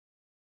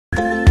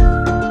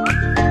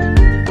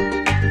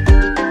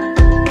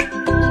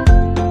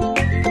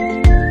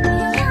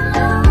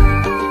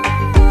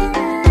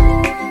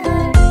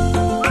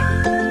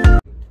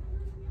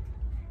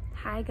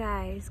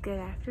guys, good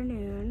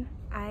afternoon.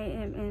 I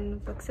am in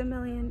Books A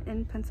Million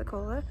in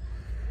Pensacola,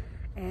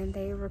 and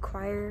they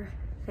require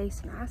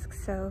face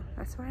masks, so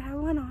that's why I have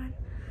one on.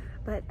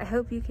 But I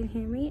hope you can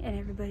hear me and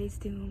everybody's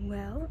doing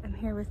well. I'm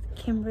here with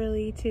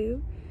Kimberly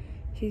too.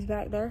 She's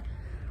back there.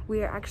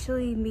 We are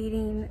actually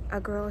meeting a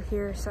girl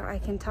here so I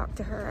can talk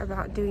to her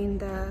about doing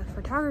the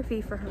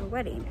photography for her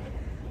wedding.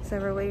 So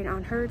we're waiting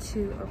on her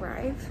to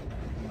arrive.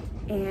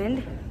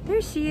 And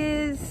there she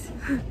is.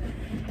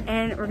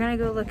 And we're gonna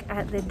go look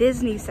at the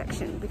Disney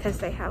section because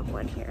they have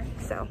one here.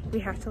 So we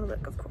have to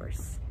look, of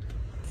course.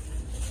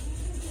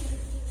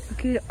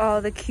 Look at all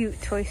the cute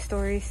Toy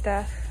Story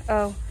stuff.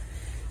 Oh,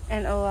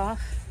 and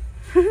Olaf.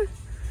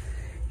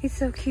 He's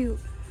so cute.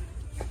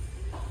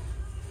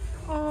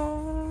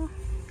 Oh,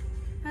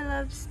 I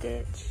love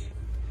Stitch.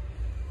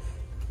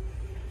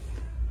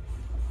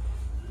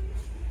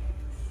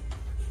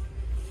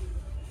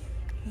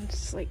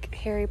 It's like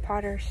Harry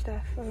Potter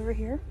stuff over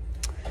here.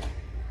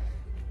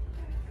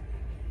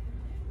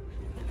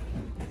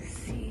 Let's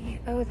see.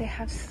 Oh, they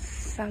have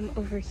some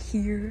over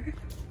here.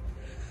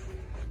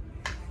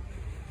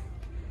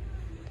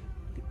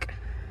 Like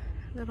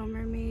Little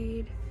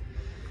Mermaid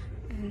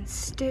and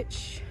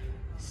Stitch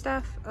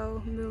stuff.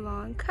 Oh,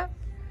 Mulan cup.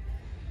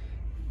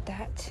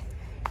 That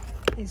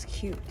is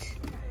cute.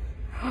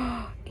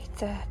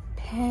 It's a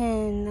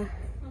pen.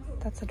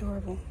 That's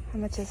adorable. How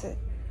much is it?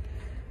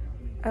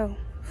 Oh,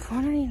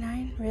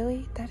 $4.99?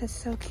 Really? That is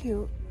so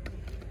cute.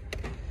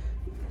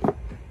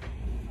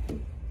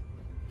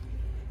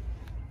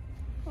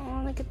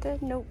 Oh, look at the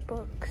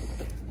notebooks.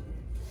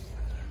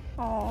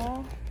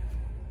 Aw.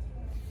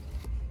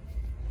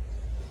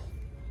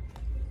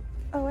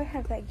 Oh, I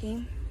have that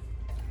game.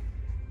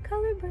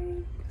 Color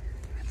Brain.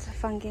 That's a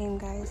fun game,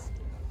 guys.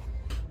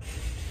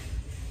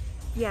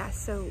 Yeah,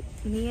 so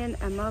me and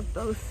Emma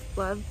both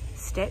love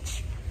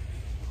Stitch,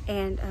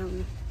 and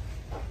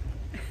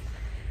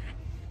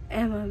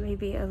Emma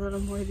maybe a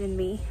little more than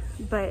me,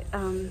 but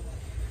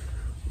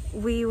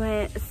we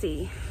went, let's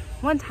see,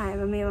 one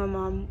time me and my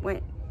mom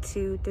went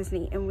to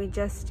Disney and we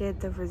just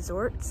did the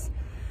resorts.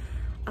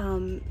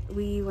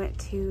 We went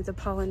to the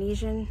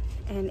Polynesian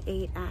and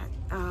ate at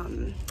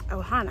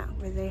Ohana,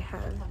 where they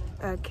have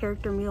a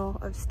character meal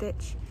of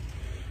Stitch,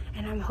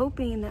 and I'm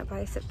hoping that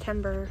by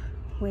September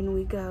when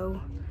we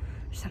go,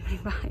 there's somebody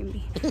behind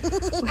me,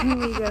 when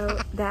we go,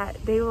 that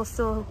they will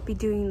still be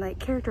doing like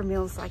character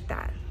meals like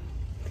that.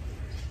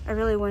 I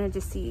really wanted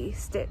to see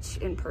Stitch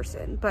in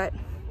person, but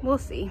we'll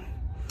see.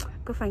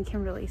 Go find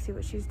Kimberly, see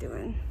what she's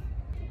doing.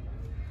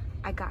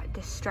 I got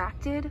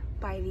distracted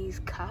by these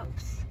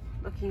cups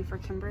looking for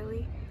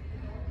Kimberly.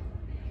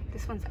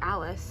 This one's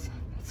Alice,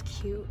 it's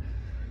cute.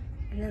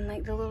 And then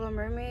like the Little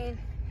Mermaid,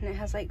 and it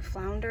has like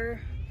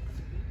flounder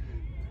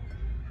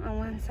on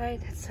one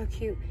side, that's so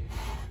cute.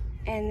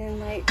 And then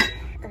like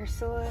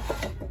Ursula.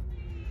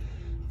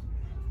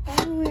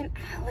 Oh, and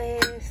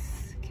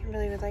Alice.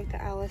 Kimberly would like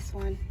the Alice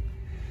one.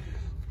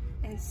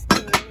 And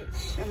Stitch.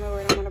 Oh my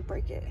word, I'm gonna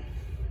break it.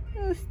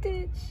 Oh,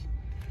 Stitch.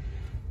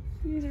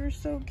 These are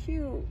so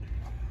cute.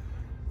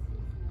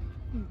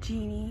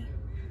 Genie.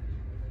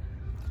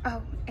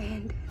 Oh,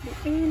 and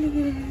the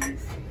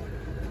aliens.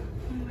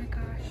 Oh my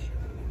gosh.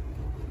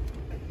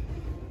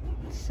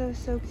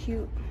 So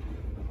cute.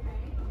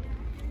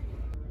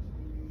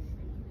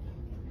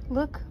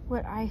 Look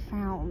what I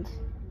found.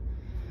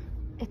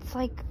 It's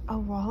like a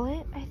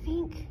wallet, I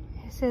think.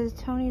 It says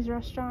Tony's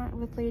Restaurant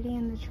with Lady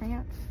and the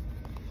Tramp.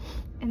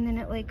 And then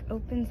it like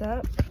opens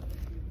up.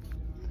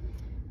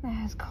 It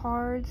has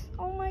cards.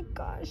 Oh my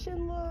gosh,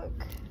 and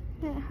look.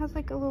 And it has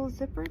like a little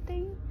zipper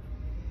thing.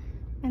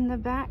 In the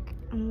back,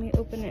 let me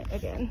open it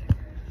again.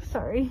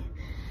 Sorry.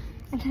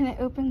 And then it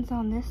opens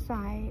on this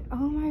side.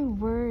 Oh my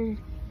word.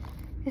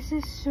 This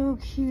is so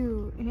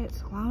cute. And it's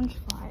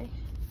Loungefly.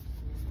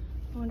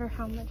 I wonder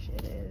how much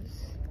it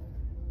is.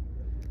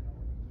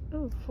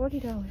 Oh,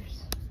 $40.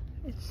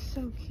 It's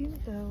so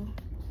cute though.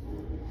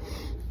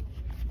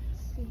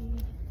 Let's see.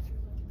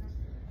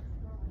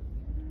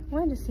 I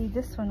wanted to see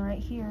this one right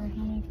here. Let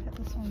me put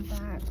this one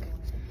back.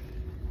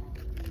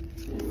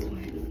 This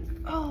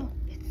one. Oh,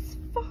 it's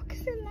Fox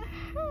and the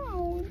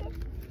Hound.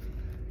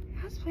 It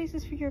has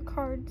places for your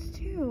cards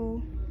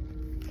too.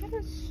 That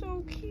is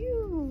so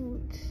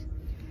cute.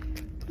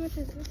 How much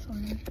is this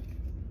one?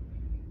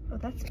 Oh,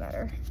 that's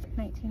better.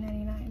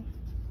 $19.99.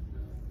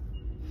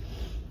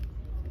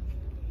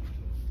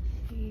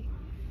 See.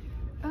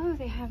 Oh,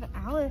 they have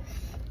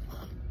Alice.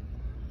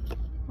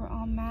 We're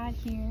all mad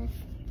here.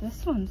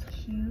 This one's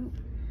cute.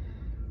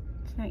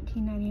 It's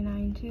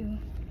 $19.99 too.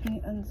 Let me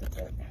unzip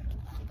it.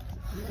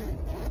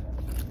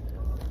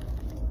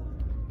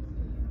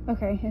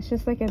 Okay, it's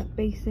just like a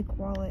basic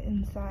wallet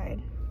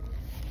inside.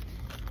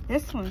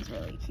 This one's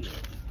really cute.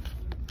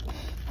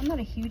 I'm not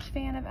a huge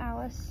fan of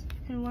Alice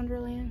in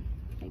Wonderland.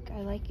 Like,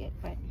 I like it,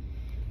 but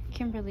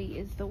Kimberly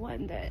is the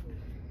one that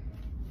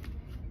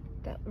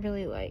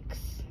really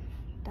likes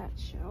that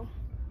show.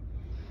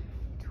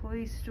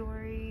 Toy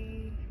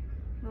Story,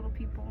 Little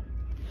People.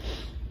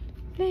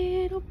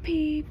 Little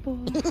people.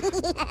 We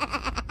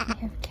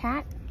have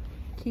Cat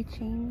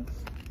keychains.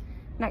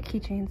 Not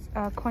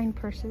keychains, coin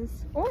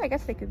purses. Or I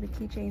guess they could be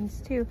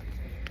keychains too.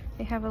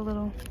 They have a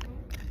little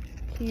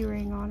key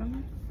ring on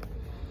them.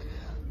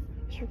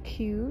 These are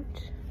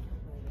cute.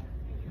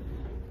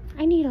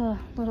 I need a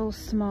little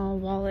small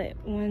wallet,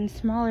 one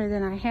smaller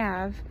than I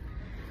have.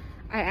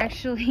 I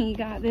actually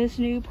got this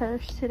new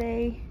purse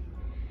today.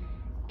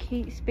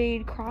 Kate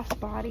Spade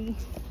crossbody.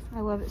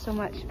 I love it so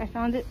much. I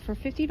found it for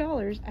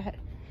 $50 at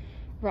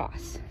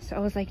Ross. So I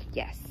was like,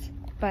 yes.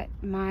 But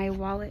my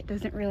wallet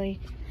doesn't really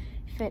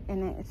fit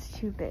in it. It's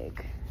too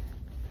big.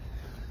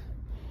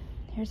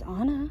 Here's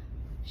Anna.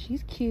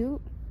 She's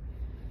cute.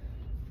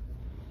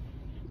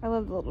 I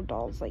love little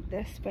dolls like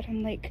this, but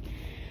I'm like,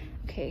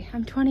 okay,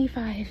 I'm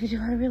 25.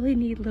 Do I really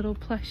need little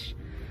plush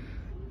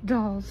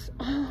dolls?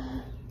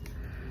 Oh,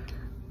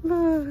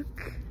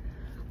 look.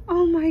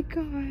 Oh my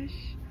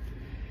gosh.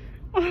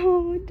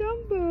 Oh,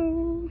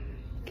 Dumbo.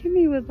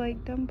 Kimmy would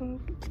like Dumbo.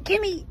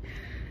 Kimmy!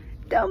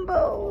 Dumbo!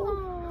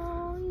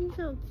 Oh, he's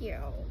so cute.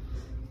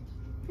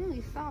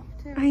 Really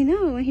soft too. I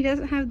know, he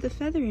doesn't have the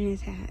feather in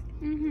his hat.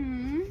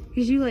 Mm-hmm.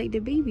 Because you like the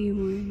baby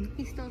one.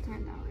 He's still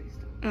 $10.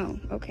 Oh,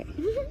 okay.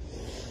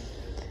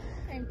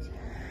 And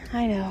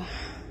I know.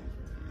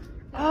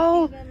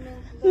 Oh,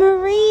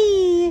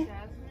 Marie!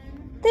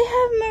 They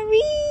have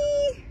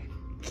Marie!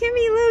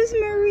 Kimmy loves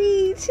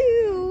Marie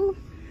too.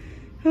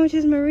 How much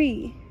is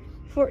Marie?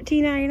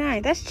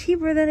 $14.99. That's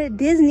cheaper than at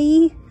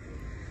Disney.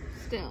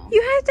 Still.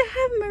 You have to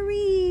have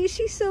Marie.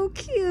 She's so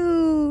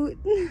cute.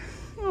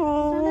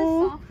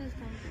 Oh.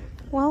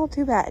 Well,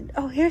 too bad.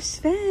 Oh, here's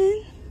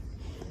Sven.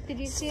 Did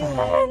you see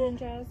Aladdin and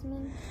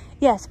Jasmine?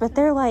 Yes, but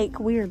they're like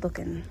weird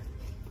looking.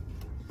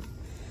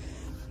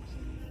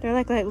 They're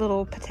like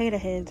little potato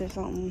heads or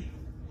something.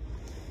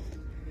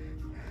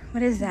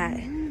 What is that?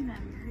 Do you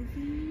remember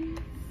these?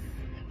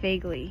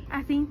 Vaguely.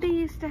 I think they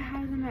used to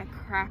have them at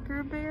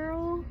Cracker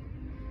Barrel.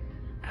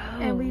 Oh.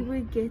 And we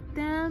would get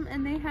them,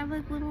 and they have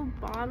like little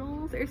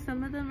bottles, or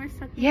some of them are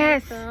stuck in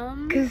Yes, their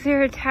thumb. because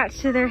they're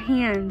attached to their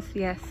hands.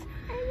 Yes.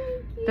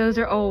 Those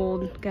are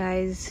old,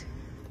 guys.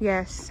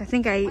 Yes, I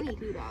think I don't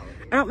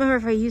remember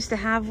if I used to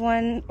have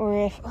one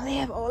or if, oh, they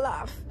have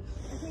Olaf.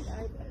 I think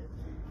I did.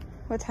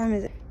 What time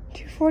is it?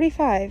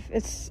 2:45.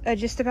 It's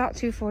just about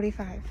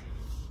 2:45.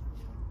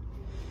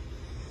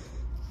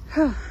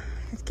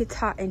 It gets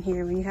hot in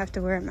here when you have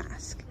to wear a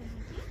mask.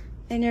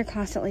 And you're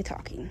constantly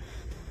talking.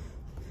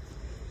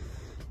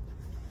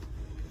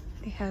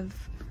 They have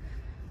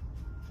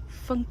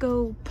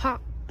Funko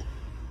Pop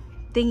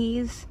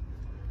thingies.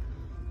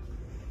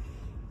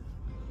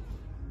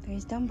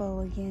 There's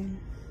Dumbo again.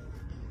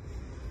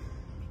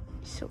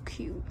 So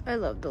cute. I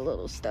love the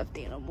little stuffed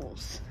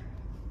animals.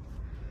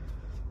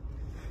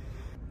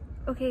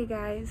 Okay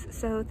guys,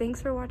 so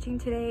thanks for watching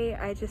today.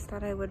 I just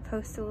thought I would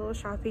post a little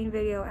shopping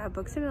video at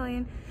Books A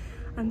Million.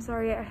 I'm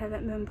sorry I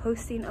haven't been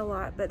posting a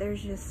lot, but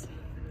there's just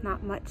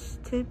not much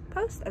to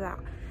post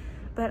about.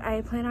 But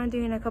I plan on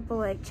doing a couple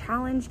like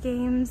challenge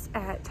games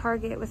at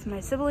Target with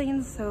my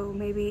siblings, so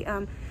maybe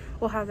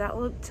we'll have that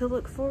to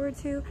look forward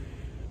to.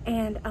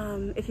 And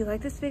if you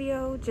like this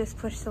video, just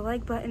push the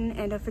like button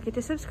and don't forget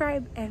to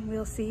subscribe, and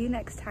we'll see you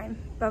next time.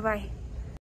 Bye bye.